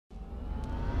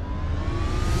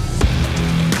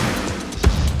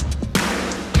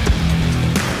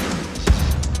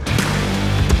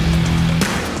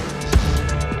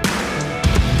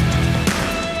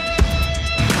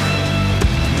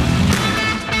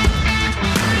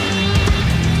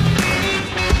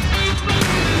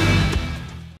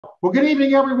Well, good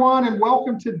evening, everyone, and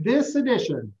welcome to this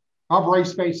edition of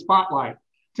Race Face Spotlight.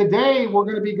 Today, we're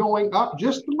going to be going up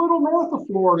just a little north of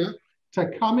Florida to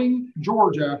Cumming,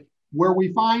 Georgia, where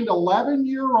we find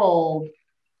 11-year-old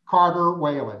Carter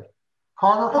Whalen.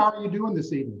 Carter, how are you doing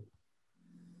this evening?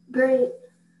 Great.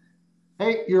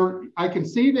 Hey, I can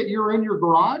see that you're in your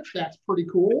garage. That's pretty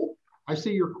cool. I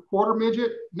see your quarter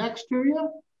midget next to you.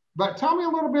 But tell me a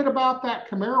little bit about that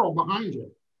Camaro behind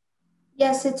you.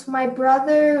 Yes, it's my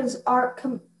brother's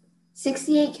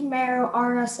 68 Camaro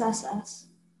RSSS.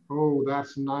 Oh,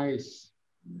 that's nice.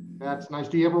 That's nice.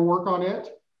 Do you ever work on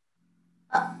it?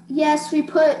 Yes, we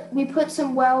put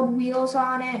some weld wheels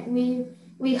on it.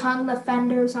 We hung the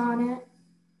fenders on it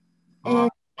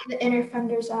and the inner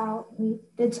fenders out. We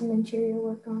did some interior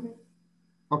work on it.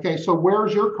 Okay, so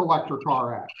where's your collector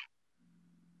car at?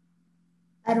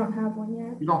 I don't have one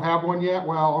yet. You don't have one yet?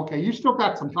 Well, okay. You still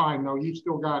got some time, though. You've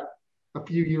still got a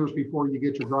few years before you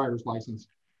get your driver's license.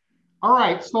 All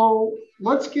right, so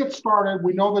let's get started.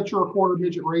 We know that you're a quarter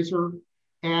midget racer,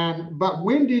 but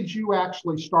when did you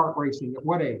actually start racing? At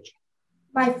what age?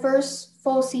 My first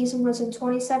full season was in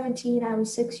 2017. I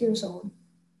was 6 years old.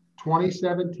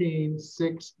 2017,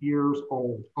 6 years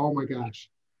old. Oh my gosh,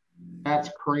 that's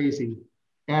crazy.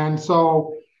 And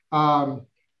so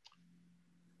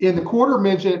in the quarter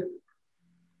midget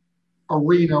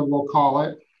arena, we'll call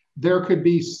it, there could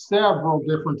be several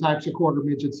different types of quarter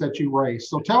midgets that you race.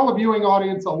 So tell the viewing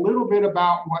audience a little bit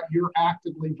about what you're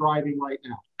actively driving right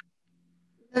now.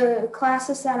 The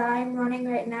classes that I'm running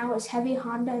right now is Heavy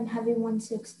Honda and Heavy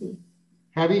 160.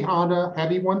 Heavy Honda,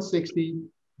 Heavy 160.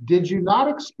 Did you not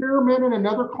experiment in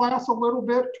another class a little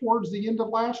bit towards the end of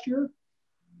last year?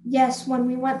 Yes, when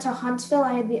we went to Huntsville,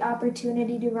 I had the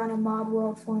opportunity to run a Mod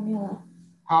World Formula.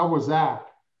 How was that?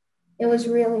 It was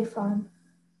really fun.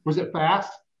 Was it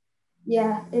fast?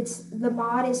 Yeah, the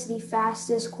mod is the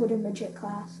fastest quarter midget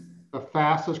class. The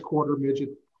fastest quarter midget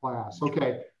class.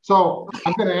 Okay, so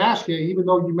I'm going to ask you, even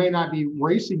though you may not be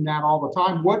racing that all the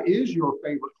time, what is your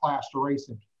favorite class to race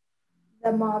in?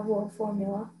 The Mod World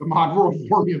Formula. The Mod World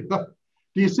Formula.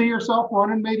 Do you see yourself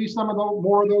running maybe some of those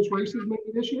more of those races maybe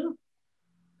this year?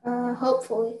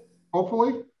 Hopefully.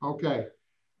 Hopefully? Okay.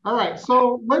 All right,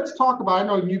 so let's talk about, I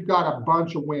know you've got a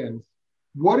bunch of wins.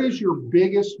 What is your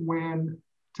biggest win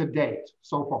to date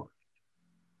so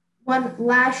far?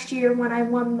 Last year when I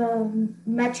won the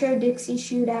Metro Dixie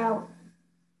Shootout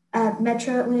at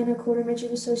Metro Atlanta Quarter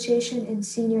Midget Association in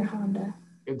Senior Honda.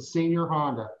 In Senior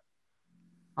Honda.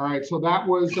 All right, so that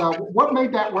was, what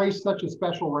made that race such a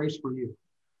special race for you?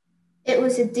 It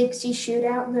was a Dixie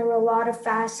Shootout, and there were a lot of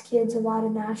fast kids, a lot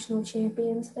of national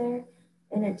champions there,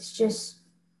 and it's just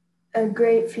a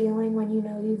great feeling when you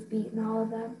know you've beaten all of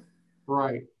them.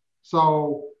 Right.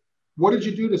 So what did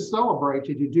you do to celebrate?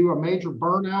 Did you do a major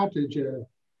burnout? Did you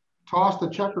toss the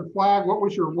checkered flag? What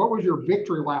was your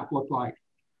victory lap look like?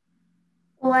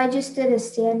 Well, I just did a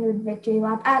standard victory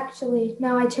lap. Actually,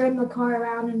 no, I turned the car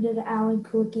around and did an Alan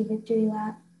Kwiecki victory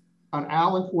lap. An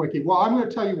Alan Kwiecki. Well, I'm going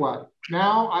to tell you what.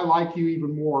 Now I like you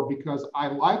even more because I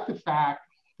like the fact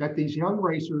that these young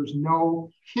racers know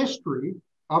history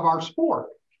of our sport.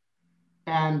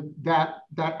 And that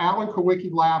Alan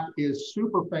Kwiecki lap is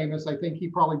super famous. I think he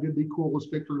probably did the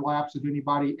coolest victory laps of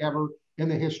anybody ever in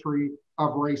the history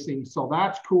of racing. So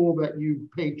that's cool that you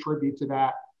paid tribute to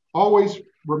that. Always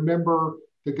remember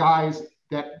the guys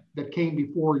that came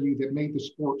before you that made the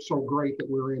sport so great that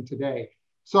we're in today.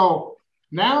 So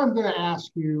now I'm going to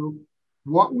ask you,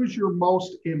 what was your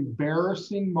most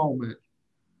embarrassing moment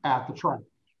at the track?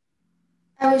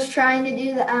 I was trying to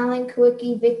do the Alan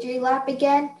Kwiecki victory lap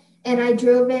again, and I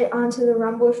drove it onto the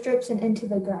rumble strips and into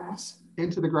the grass.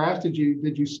 Into the grass? Did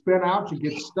you spin out? Did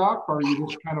you get stuck, or you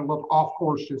just kind of look off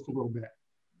course just a little bit?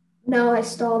 No, I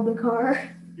stalled the car.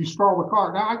 You stalled the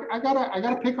car. Now I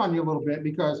gotta pick on you a little bit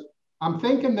because I'm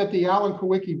thinking that the Alan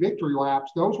Kwiecki victory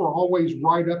laps, those were always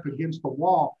right up against the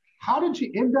wall. How did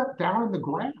you end up down in the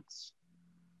grass?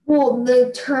 Well,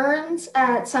 the turns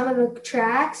at some of the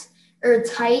tracks are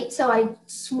tight, so I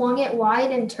swung it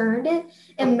wide and turned it,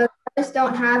 and the cars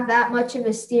don't have that much of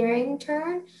a steering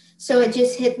turn, so it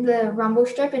just hit the rumble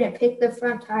strip and it picked the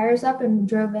front tires up and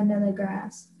drove into the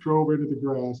grass. Drove into the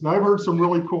grass. Now I've heard some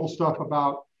really cool stuff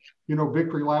about,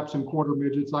 victory laps and quarter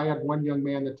midgets. I had one young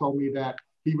man that told me that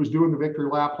he was doing the victory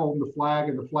lap holding the flag,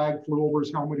 and the flag flew over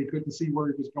his helmet. He couldn't see where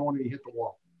he was going, and he hit the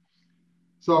wall.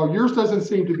 So yours doesn't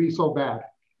seem to be so bad.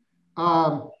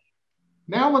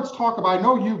 Now let's talk about, I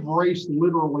know you've raced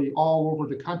literally all over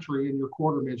the country in your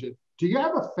quarter midget. Do you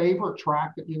have a favorite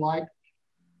track that you like?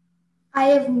 I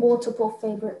have multiple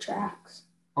favorite tracks.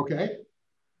 Okay.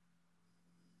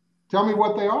 Tell me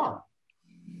what they are.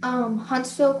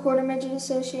 Huntsville Quarter Midget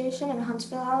Association in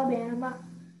Huntsville, Alabama.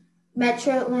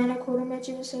 Metro Atlanta Quarter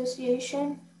Midget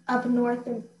Association up north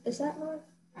in, is that north?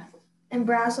 In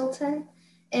Brazelton.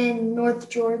 In North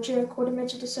Georgia Quarter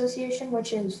Midget Association,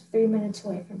 which is 3 minutes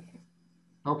away from here.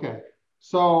 Okay.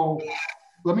 So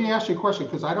let me ask you a question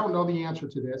because I don't know the answer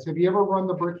to this. Have you ever run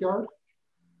the Brickyard?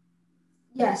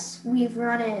 Yes, we've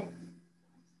run it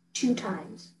 2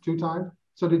 times. 2 times?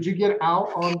 So did you get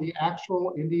out on the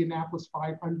actual Indianapolis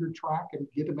 500 track and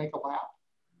get to make a lap?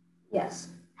 Yes.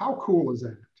 How cool is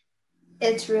that?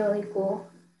 It's really cool.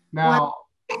 Now,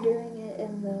 doing it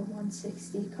in the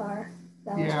 160 car.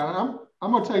 Yeah,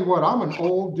 I'm gonna tell you what, I'm an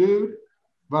old dude,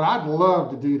 but I'd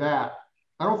love to do that.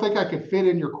 I don't think I could fit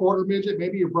in your quarter midget.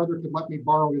 Maybe your brother could let me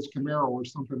borrow his Camaro or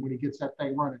something when he gets that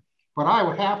thing running. But I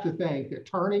would have to think that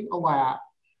turning a lap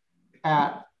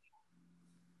at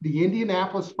the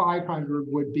Indianapolis 500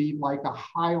 would be like a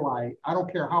highlight. I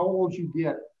don't care how old you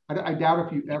get. I doubt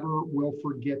if you ever will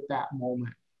forget that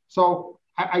moment. So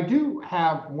I do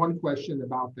have one question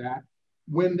about that.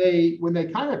 When they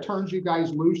kind of turned you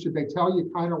guys loose, did they tell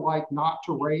you kind of like not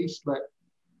to race, but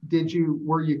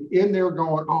were you in there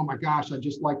going, oh my gosh, I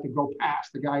just like to go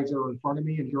past the guys that are in front of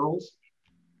me and girls?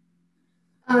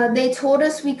 They told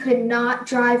us we could not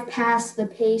drive past the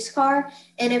pace car,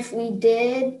 and if we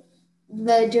did,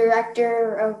 one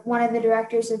of the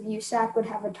directors of USAC would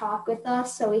have a talk with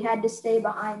us, so we had to stay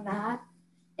behind that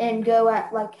and go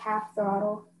at like half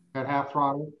throttle. At half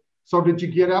throttle. So did you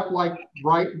get up like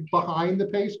right behind the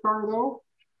pace car though?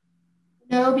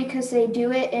 No, because they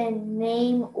do it in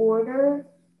name order,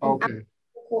 in Okay.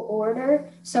 alphabetical order.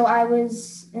 So I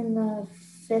was in the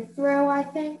 5th row, I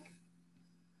think.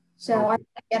 So I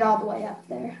couldn't get all the way up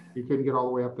there. You couldn't get all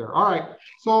the way up there. All right.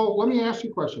 So let me ask you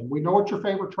a question. We know what your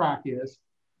favorite track is.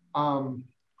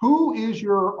 Who is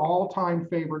your all-time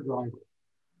favorite driver?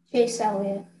 Chase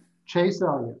Elliott. Chase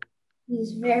Elliott.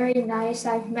 He's very nice.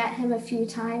 I've met him a few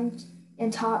times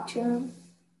and talked to him.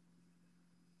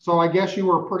 So I guess you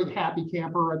were a pretty happy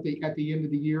camper at the end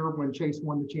of the year when Chase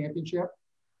won the championship?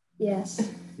 Yes.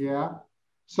 Yeah.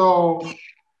 So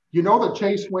you know that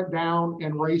Chase went down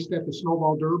and raced at the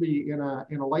Snowball Derby in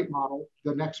a late model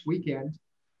the next weekend.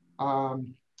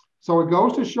 So it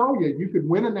goes to show you could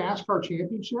win a NASCAR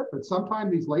championship, but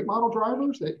sometimes these late model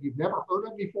drivers that you've never heard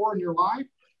of before in your life,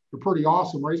 they're pretty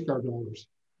awesome race car drivers.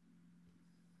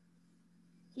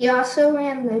 He also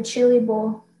ran the Chili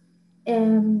Bowl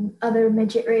and other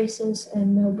midget races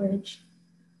in Millbridge.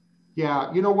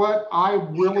 Yeah, you know what? I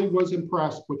really was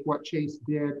impressed with what Chase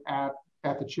did at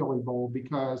the Chili Bowl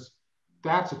because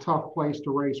that's a tough place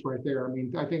to race right there. I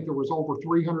mean, I think there was over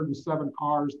 307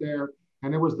 cars there,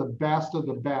 and it was the best of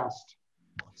the best.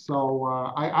 So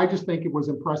I just think it was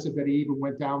impressive that he even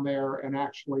went down there and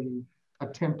actually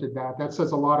attempted that. That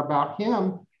says a lot about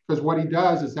him because what he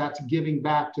does is that's giving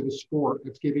back to the sport.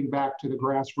 It's giving back to the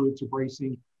grassroots of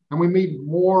racing. And we need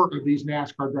more of these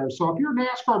NASCAR drivers. So if you're a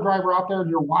NASCAR driver out there and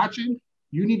you're watching,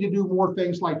 you need to do more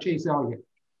things like Chase Elliott.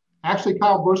 Actually,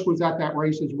 Kyle Busch was at that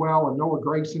race as well, and Noah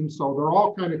Gragson. So they're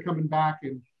all kind of coming back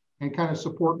and kind of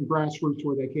supporting grassroots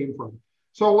where they came from.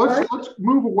 So let's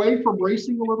move away from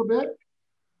racing a little bit.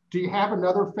 Do you have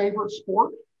another favorite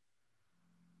sport?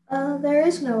 There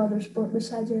is no other sport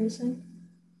besides racing.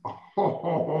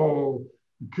 Oh,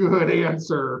 good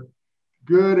answer.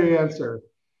 Good answer.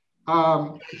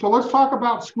 So let's talk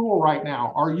about school right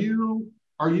now. Are you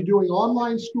doing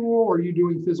online school or are you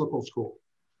doing physical school?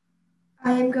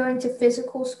 I am going to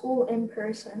physical school in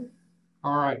person.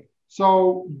 All right.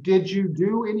 So did you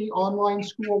do any online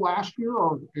school last year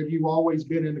or have you always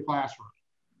been in the classroom?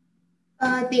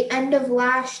 At the end of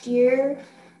last year,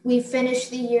 we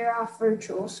finished the year off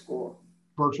virtual school.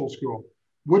 Virtual school.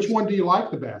 Which one do you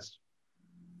like the best?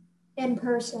 In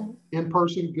person. In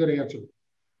person, good answer.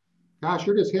 Gosh,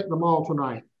 you're just hitting them all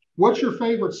tonight. What's your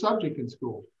favorite subject in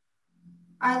school?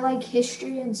 I like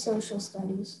history and social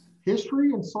studies.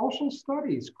 History and social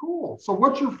studies, cool. So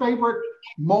what's your favorite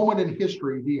moment in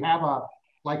history? Do you have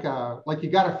like you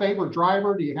got a favorite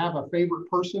driver? Do you have a favorite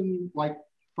person like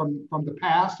from the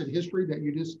past and history that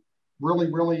you just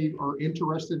really, really are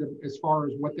interested in as far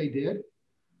as what they did?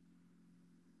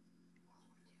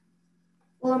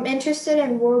 Well, I'm interested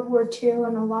in World War II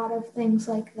and a lot of things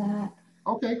like that.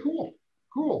 Okay, cool,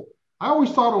 cool. I always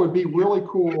thought it would be really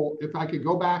cool if I could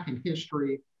go back in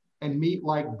history and meet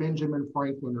like Benjamin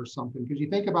Franklin or something, because you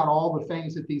think about all the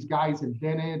things that these guys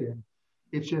invented, and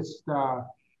it's just,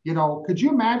 could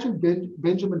you imagine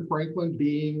Benjamin Franklin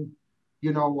being,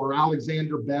 or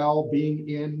Alexander Bell being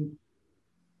in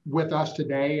with us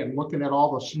today and looking at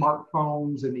all the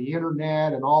smartphones and the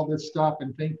internet and all this stuff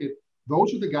and think that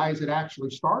those are the guys that actually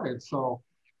started. So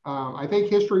I think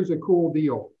history is a cool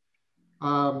deal.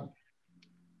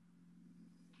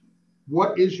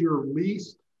 What is your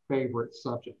least favorite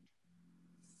subject?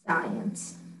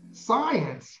 Science.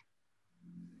 Science.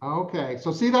 Okay,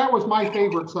 so see, that was my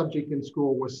favorite subject in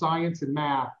school was science and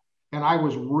math, and I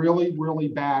was really, really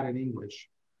bad in English.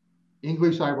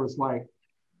 English, I was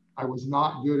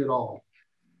not good at all.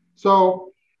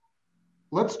 So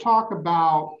let's talk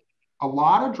about a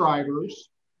lot of drivers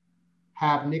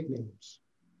have nicknames.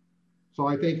 So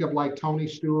I think of like Tony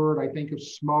Stewart, I think of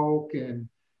Smoke, and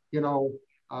you know,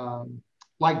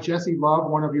 like Jesse Love,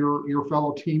 one of your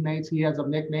fellow teammates, he has a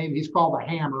nickname. He's called the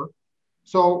Hammer.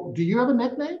 So do you have a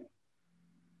nickname?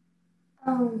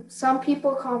 Some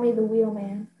people call me the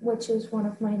Wheelman, which is one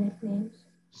of my nicknames.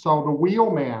 So the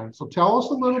Wheelman. So tell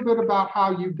us a little bit about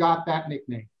how you got that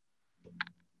nickname.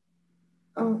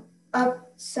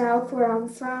 Up south where I'm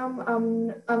from,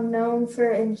 I'm known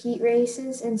for in heat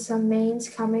races and some mains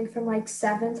coming from like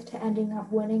seventh to ending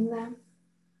up winning them.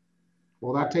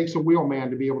 Well, that takes a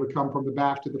wheelman to be able to come from the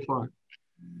back to the front.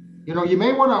 You know,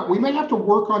 we may have to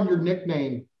work on your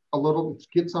nickname a little,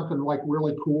 get something like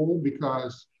really cool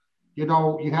because, you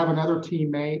know, you have another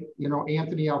teammate, you know,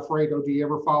 Anthony Alfredo. Do you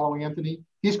ever follow Anthony?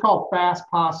 He's called Fast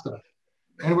Pasta.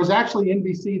 And it was actually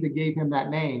NBC that gave him that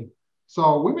name.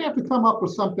 So we may have to come up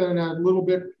with something a little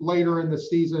bit later in the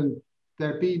season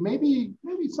that be maybe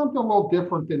something a little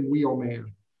different than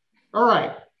Wheelman. All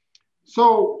right.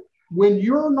 So when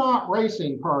you're not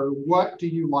racing, Carter, what do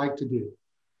you like to do?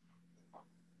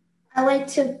 I like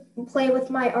to play with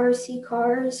my RC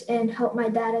cars and help my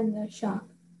dad in the shop.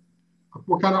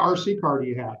 What kind of RC car do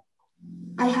you have?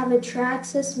 I have a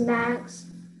Traxxas Max,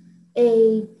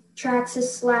 a Traxxas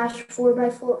Slash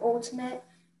 4x4 Ultimate,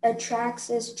 a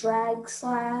Traxxas Drag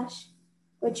Slash,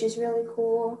 which is really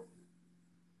cool,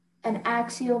 an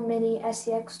Axial Mini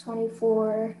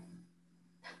SEX24,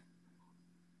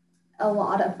 a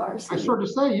lot of RC. I started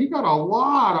to say, you got a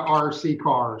lot of RC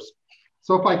cars.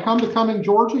 So if I come to Cumming,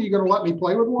 Georgia, you going to let me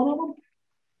play with one of them?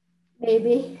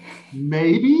 Maybe.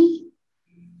 Maybe?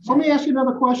 So let me ask you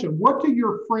another question. What do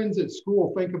your friends at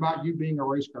school think about you being a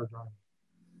race car driver?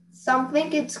 Some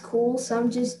think it's cool.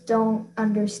 Some just don't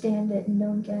understand it and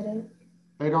don't get it.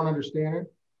 They don't understand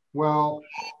it? Well,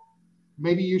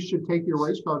 maybe you should take your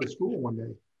race car to school one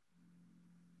day.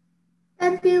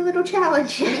 That'd be a little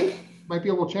challenging. Might be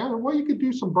a little challenging. Well, you could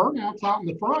do some burnouts out in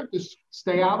the front. Just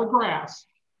stay out of the grass.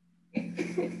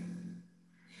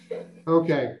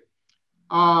 Okay.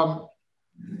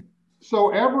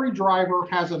 So every driver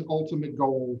has an ultimate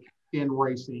goal in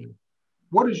racing.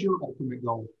 What is your ultimate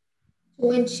goal? To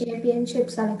win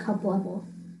championships at a cup level.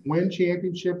 Win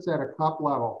championships at a cup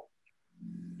level.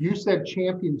 You said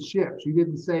championships. You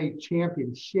didn't say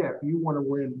championship. You want to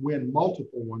win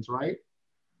multiple ones, right?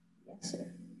 Yes, sir.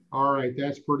 All right,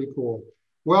 that's pretty cool.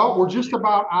 Well, we're just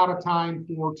about out of time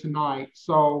for tonight.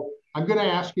 So I'm going to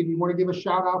ask you, do you want to give a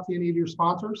shout out to any of your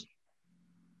sponsors?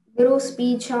 Little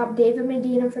Speed Shop, David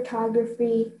Medina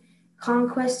Photography,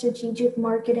 Conquest Strategic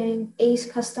Marketing, Ace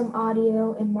Custom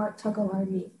Audio, and Mark Tuggle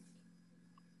RV.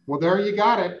 Well, there you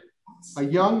got it. A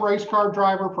young race car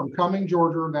driver from Cumming,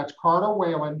 Georgia. That's Carter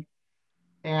Whalen.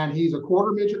 And he's a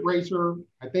quarter midget racer.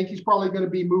 I think he's probably going to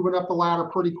be moving up the ladder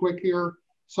pretty quick here.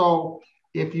 So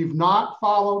if you've not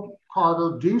followed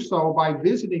Carter, do so by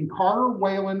visiting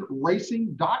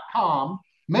CarterWhalenRacing.com.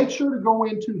 Make sure to go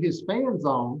into his fan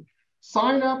zone,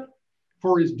 sign up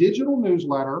for his digital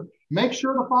newsletter. Make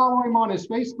sure to follow him on his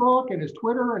Facebook and his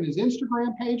Twitter and his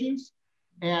Instagram pages.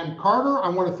 And Carter, I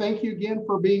want to thank you again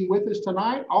for being with us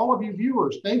tonight. All of you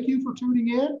viewers, thank you for tuning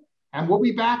in. And we'll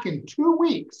be back in 2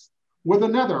 weeks with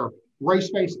another Race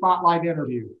Face Spotlight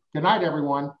interview. Good night,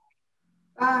 everyone.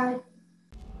 Bye.